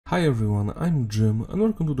Hi everyone, I'm Jim and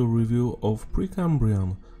welcome to the review of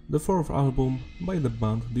Precambrian, the fourth album by the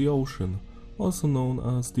band The Ocean, also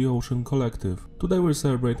known as The Ocean Collective. Today we're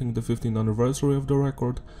celebrating the 15th anniversary of the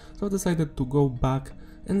record, so I decided to go back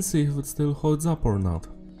and see if it still holds up or not.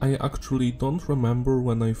 I actually don't remember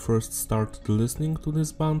when I first started listening to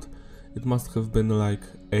this band. It must have been like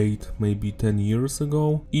 8, maybe 10 years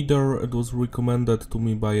ago. Either it was recommended to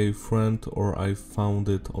me by a friend or I found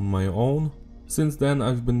it on my own. Since then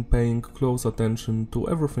I've been paying close attention to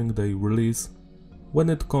everything they release. When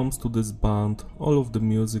it comes to this band, all of the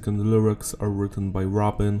music and lyrics are written by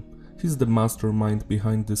Robin. He's the mastermind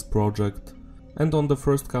behind this project. And on the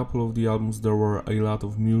first couple of the albums there were a lot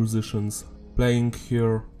of musicians playing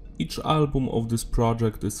here. Each album of this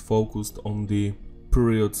project is focused on the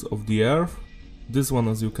periods of the Earth. This one,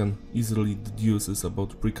 as you can easily deduce, is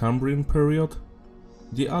about Precambrian period.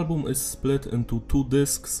 The album is split into 2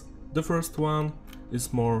 discs. The first one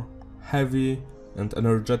is more heavy and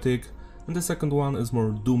energetic, and the second one is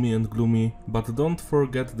more doomy and gloomy. But don't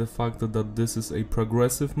forget the fact that this is a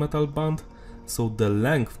progressive metal band, so the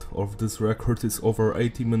length of this record is over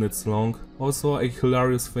 80 minutes long. Also, a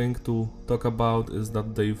hilarious thing to talk about is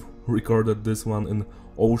that they've recorded this one in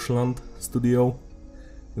Ocean Studio.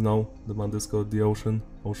 You know, the band is called The Ocean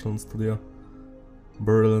Studio.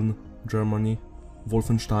 Berlin, Germany.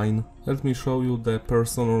 Wolfenstein. Let me show you the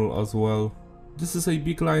personnel as well. This is a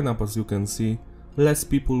big lineup, as you can see. Less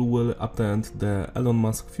people will attend the Elon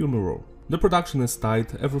Musk funeral. The production is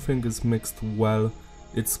tight, everything is mixed well.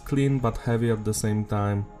 It's clean but heavy at the same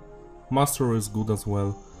time. Master is good as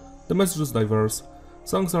well. The message is diverse.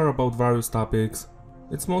 Songs are about various topics.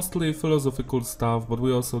 It's mostly philosophical stuff, but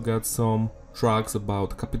we also get some tracks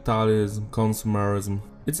about capitalism, consumerism.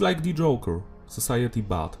 It's like the Joker. Society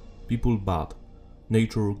bad, people bad,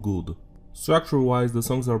 nature good. Structure-wise, the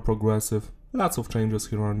songs are progressive, lots of changes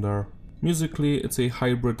here and there. Musically, it's a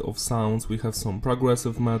hybrid of sounds. We have some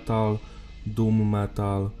progressive metal, doom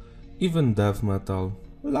metal, even death metal,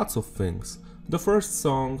 lots of things. The first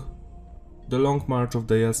song, The Long March of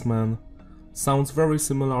the Yes Men, sounds very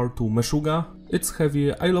similar to Meshuggah. It's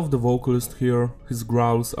heavy, I love the vocalist here, his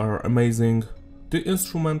growls are amazing. The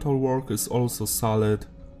instrumental work is also solid.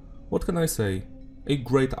 What can I say? A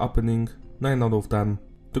great opening, 9 out of 10.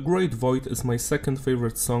 The Great Void is my second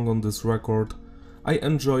favorite song on this record. I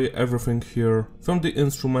enjoy everything here, from the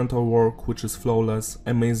instrumental work, which is flawless,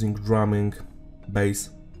 amazing drumming, bass,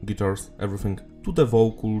 guitars, everything, to the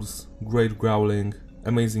vocals, great growling,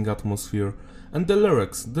 amazing atmosphere, and the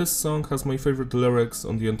lyrics. This song has my favorite lyrics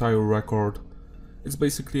on the entire record. It's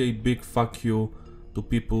basically a big fuck you to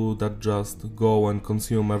people that just go and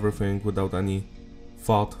consume everything without any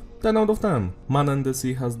thought. 10 out of 10. Man and the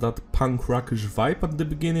Sea has that punk rockish vibe at the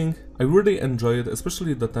beginning. I really enjoy it,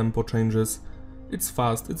 especially the tempo changes. It's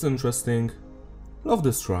fast, it's interesting. Love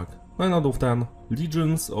this track. 9 out of 10.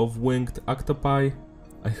 Legions of Winged Octopi.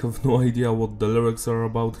 I have no idea what the lyrics are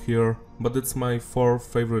about here, but it's my 4th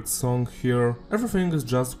favorite song here. Everything is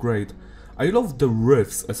just great. I love the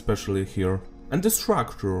riffs especially here. And the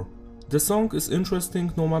structure. The song is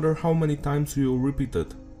interesting no matter how many times you repeat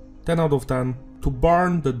it. 10 out of 10. To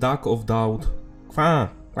Burn the Duck of Doubt.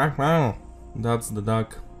 That's the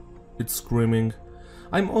duck. It's screaming.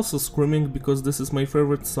 I'm also screaming because this is my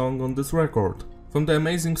favorite song on this record. From the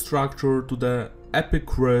amazing structure to the epic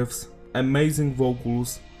riffs, amazing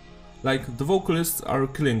vocals. Like, the vocalists are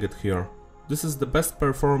killing it here. This is the best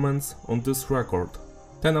performance on this record.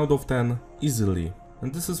 10 out of 10 easily.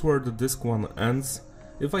 And this is where the disc 1 ends.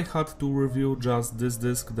 If I had to review just this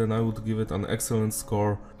disc, then I would give it an excellent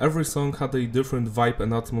score. Every song had a different vibe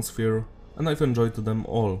and atmosphere, and I've enjoyed them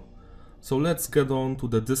all. So let's get on to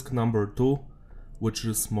the disc number 2, which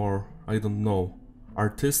is more, I don't know,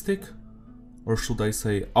 artistic? Or should I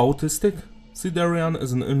say autistic? Siderian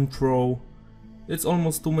is an intro. It's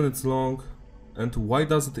almost 2 minutes long, and why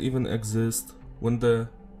does it even exist when the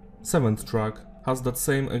 7th track has that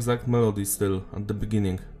same exact melody still at the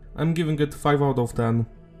beginning? I'm giving it 5 out of 10.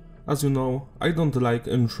 As you know, I don't like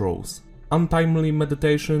intros. Untimely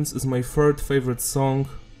Meditations is my 3rd favorite song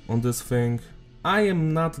on this thing. I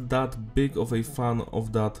am not that big of a fan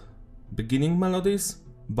of that beginning melodies,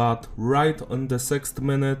 but right on the 6th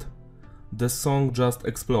minute, the song just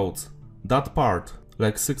explodes. That part,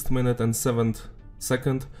 like 6th minute and 7th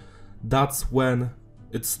second, that's when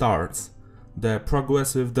it starts. The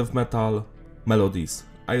progressive death metal melodies.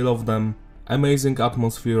 I love them. Amazing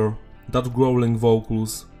atmosphere, that growling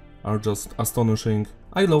vocals are just astonishing.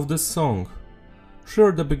 I love this song.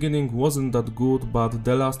 Sure, the beginning wasn't that good, but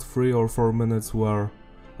the last 3 or 4 minutes were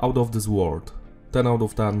out of this world. 10 out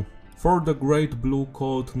of 10. For the Great Blue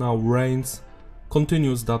Cold Now Reigns,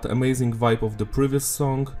 continues that amazing vibe of the previous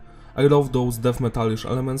song. I love those death metalish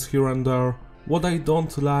elements here and there. What I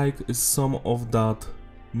don't like is some of that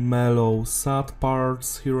mellow, sad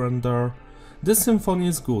parts here and there. This symphony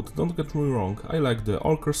is good, don't get me wrong. I like the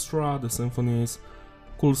orchestra, the symphonies,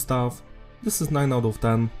 cool stuff. This is 9 out of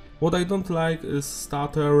 10. What I don't like is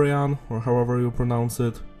Statarian, or however you pronounce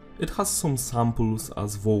it. It has some samples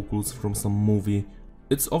as vocals from some movie.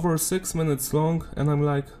 It's over 6 minutes long and I'm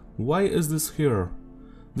like, why is this here?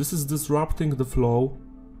 This is disrupting the flow.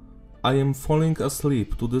 I am falling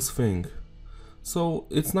asleep to this thing. So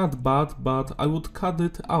it's not bad, but I would cut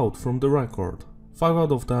it out from the record. 5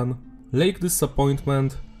 out of 10. Lake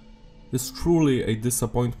Disappointment is truly a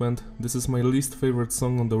disappointment. This is my least favorite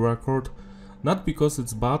song on the record. Not because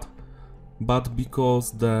it's bad, but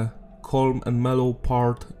because the calm and mellow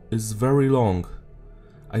part is very long.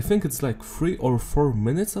 I think it's like 3 or 4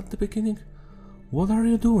 minutes at the beginning. What are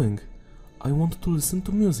you doing? I want to listen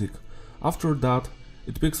to music. After that,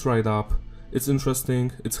 it picks right up. It's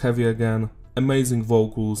interesting, it's heavy again, amazing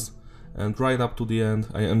vocals, and right up to the end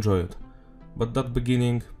I enjoy it. But that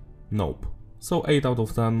beginning, nope. So 8 out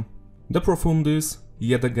of 10. De Profundis,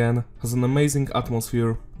 yet again, has an amazing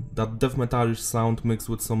atmosphere, that death metalish sound mixed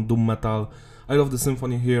with some doom metal. I love the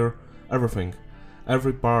symphony here, everything.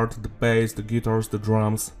 Every part, the bass, the guitars, the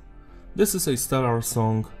drums. This is a stellar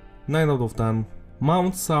song, 9 out of 10.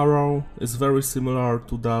 Mount Sorrow is very similar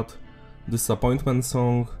to that Disappointment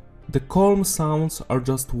song. The calm sounds are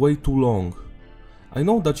just way too long. I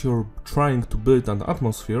know that you're trying to build an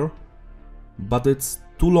atmosphere, but it's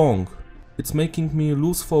too long. It's making me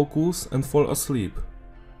lose focus and fall asleep.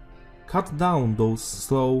 Cut down those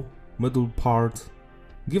slow middle parts.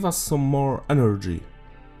 Give us some more energy,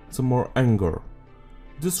 some more anger.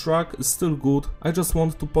 This track is still good, I just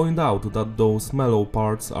want to point out that those mellow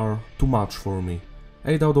parts are too much for me.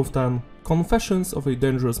 8 out of 10. Confessions of a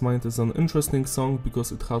Dangerous Mind is an interesting song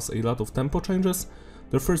because it has a lot of tempo changes.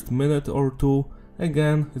 The first minute or two,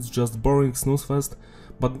 again, it's just boring snooze fest,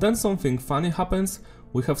 but then something funny happens.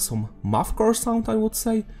 We have some mathcore sound, I would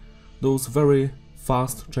say. Those very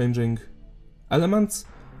fast changing elements.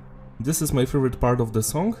 This is my favorite part of the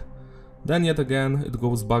song. Then yet again, it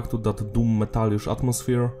goes back to that doom metalish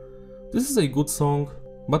atmosphere. This is a good song,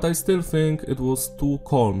 but I still think it was too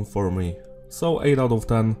calm for me. So 8 out of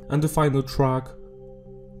 10. And the final track,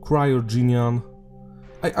 Cryogenian.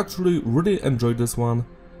 I actually really enjoyed this one.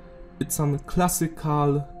 It's a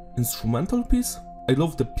classical instrumental piece. I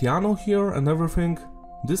love the piano here and everything.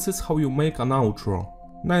 This is how you make an outro.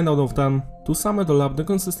 9 out of 10. To sum it all up, the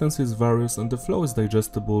consistency is various and the flow is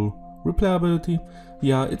digestible. Replayability?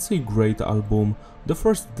 Yeah, it's a great album. The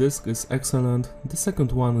first disc is excellent, the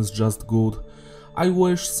second one is just good. I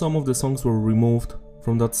wish some of the songs were removed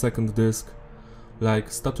from that second disc, like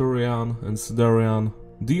Statarian and Siderian.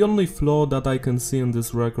 The only flaw that I can see in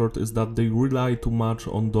this record is that they rely too much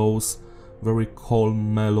on those very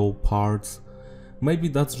calm, mellow parts. Maybe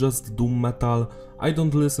that's just doom metal, I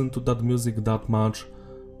don't listen to that music that much,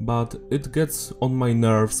 but it gets on my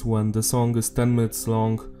nerves when the song is 10 minutes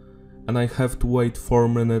long and I have to wait 4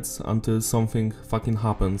 minutes until something fucking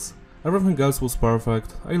happens. Everything else was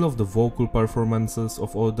perfect. I love the vocal performances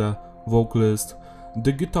of all the vocalists.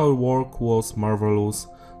 The guitar work was marvelous.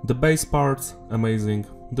 The bass parts, amazing.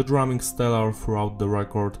 The drumming stellar throughout the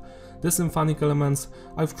record. The symphonic elements,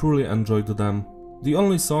 I've truly enjoyed them. The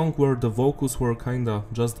only song where the vocals were kinda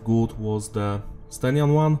just good was the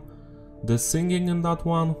Stenian one. The singing in that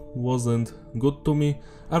one wasn't good to me.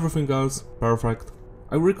 Everything else, perfect.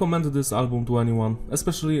 I recommend this album to anyone,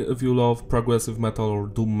 especially if you love progressive metal or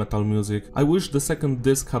doom metal music. I wish the second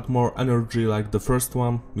disc had more energy like the first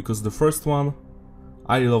one, because the first one,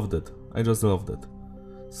 I loved it. I just loved it.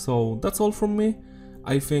 So that's all from me.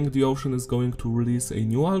 I think The Ocean is going to release a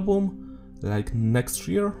new album, like next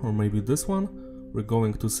year, or maybe this one. We're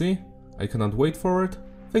going to see. I cannot wait for it.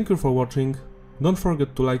 Thank you for watching. Don't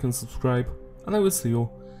forget to like and subscribe, and I will see you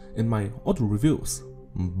in my other reviews.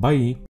 Bye!